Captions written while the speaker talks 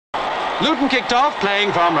Luton kicked off,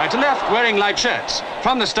 playing from right to left, wearing light shirts.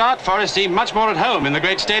 From the start, Forest seemed much more at home in the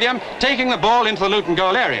great stadium, taking the ball into the Luton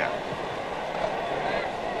goal area.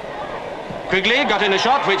 Quigley got in a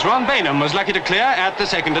shot which Ron Bainham was lucky to clear at the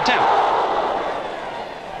second attempt.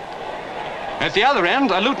 At the other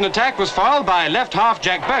end, a Luton attack was foiled by left half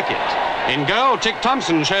Jack Burkitt. In goal, Chick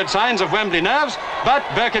Thompson showed signs of Wembley nerves, but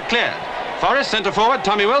Burkitt cleared. Forest centre-forward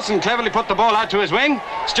Tommy Wilson cleverly put the ball out to his wing.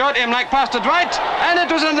 Stuart Imlach passed it right, and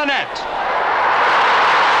it was in the net.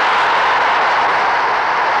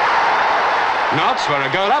 Notts were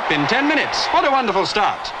a goal up in 10 minutes. What a wonderful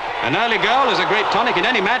start. An early goal is a great tonic in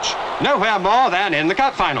any match, nowhere more than in the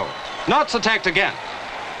cup final. Notts attacked again.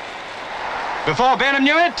 Before Bainham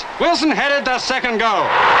knew it, Wilson headed the second goal.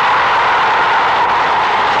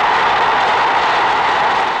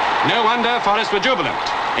 No wonder Forest were jubilant.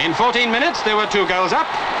 In 14 minutes, they were 2 goals up,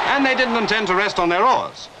 and they didn't intend to rest on their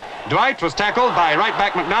oars. Dwight was tackled by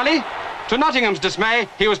right-back McNally. To Nottingham's dismay,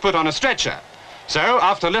 he was put on a stretcher. So,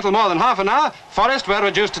 after little more than half an hour, Forest were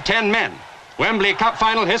reduced to 10 men. Wembley Cup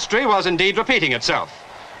final history was indeed repeating itself.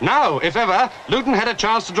 Now, if ever, Luton had a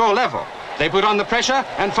chance to draw level. They put on the pressure,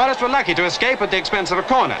 and Forest were lucky to escape at the expense of a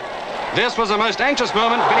corner. This was the most anxious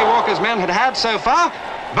moment Billy Walker's men had had so far,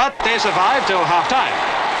 but they survived till half-time.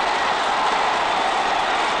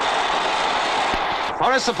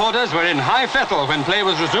 Forest supporters were in high fettle when play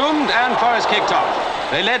was resumed and Forest kicked off.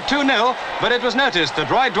 They led 2-0, but it was noticed that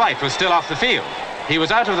Roy Dwight was still off the field. He was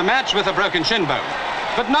out of the match with a broken shin bone.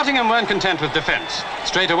 But Nottingham weren't content with defence.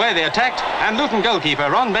 Straight away they attacked, and Luton goalkeeper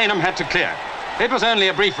Ron Bainham had to clear. It was only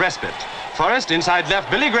a brief respite. Forest, inside left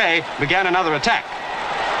Billy Gray, began another attack.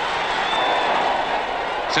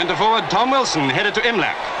 Centre-forward Tom Wilson headed to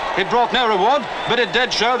Imlach. It brought no reward, but it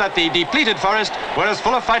did show that the depleted Forest were as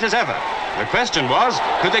full of fight as ever. The question was,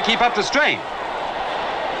 could they keep up the strain?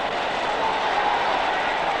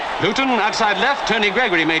 Luton, outside left, Tony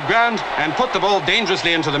Gregory made ground and put the ball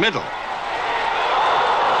dangerously into the middle.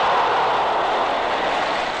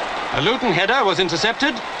 A Luton header was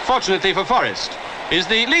intercepted, fortunately for Forest. Is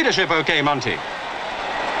the leadership okay, Monty?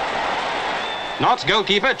 Notts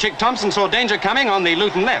goalkeeper Chick Thompson saw danger coming on the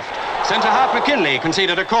Luton left. Centre-half McKinley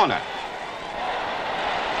conceded a corner.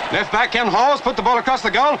 Left-back Ken Hawes put the ball across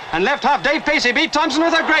the goal, and left-half Dave Pacey beat Thompson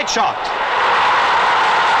with a great shot.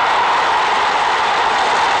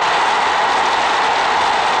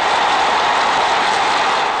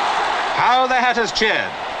 How the Hatters cheered.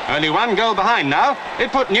 Only 1 goal behind now.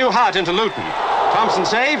 It put new heart into Luton. Thompson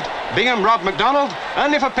saved, Bingham robbed MacDonald,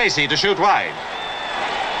 only for Pacey to shoot wide.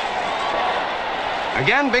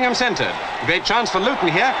 Again Bingham centred. Great chance for Luton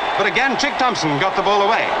here, but again Chick Thompson got the ball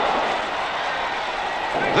away.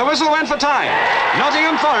 The whistle went for time.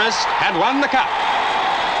 Nottingham Forest had won the cup.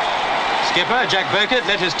 Skipper Jack Burkitt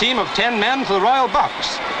led his team of 10 men to the Royal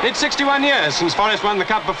Box. It's 61 years since Forest won the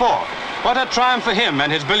cup before. What a triumph for him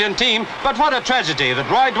and his brilliant team, but what a tragedy that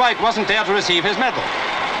Roy Dwight wasn't there to receive his medal.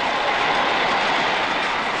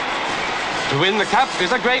 To win the cup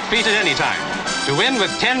is a great feat at any time. To win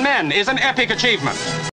with 10 men is an epic achievement.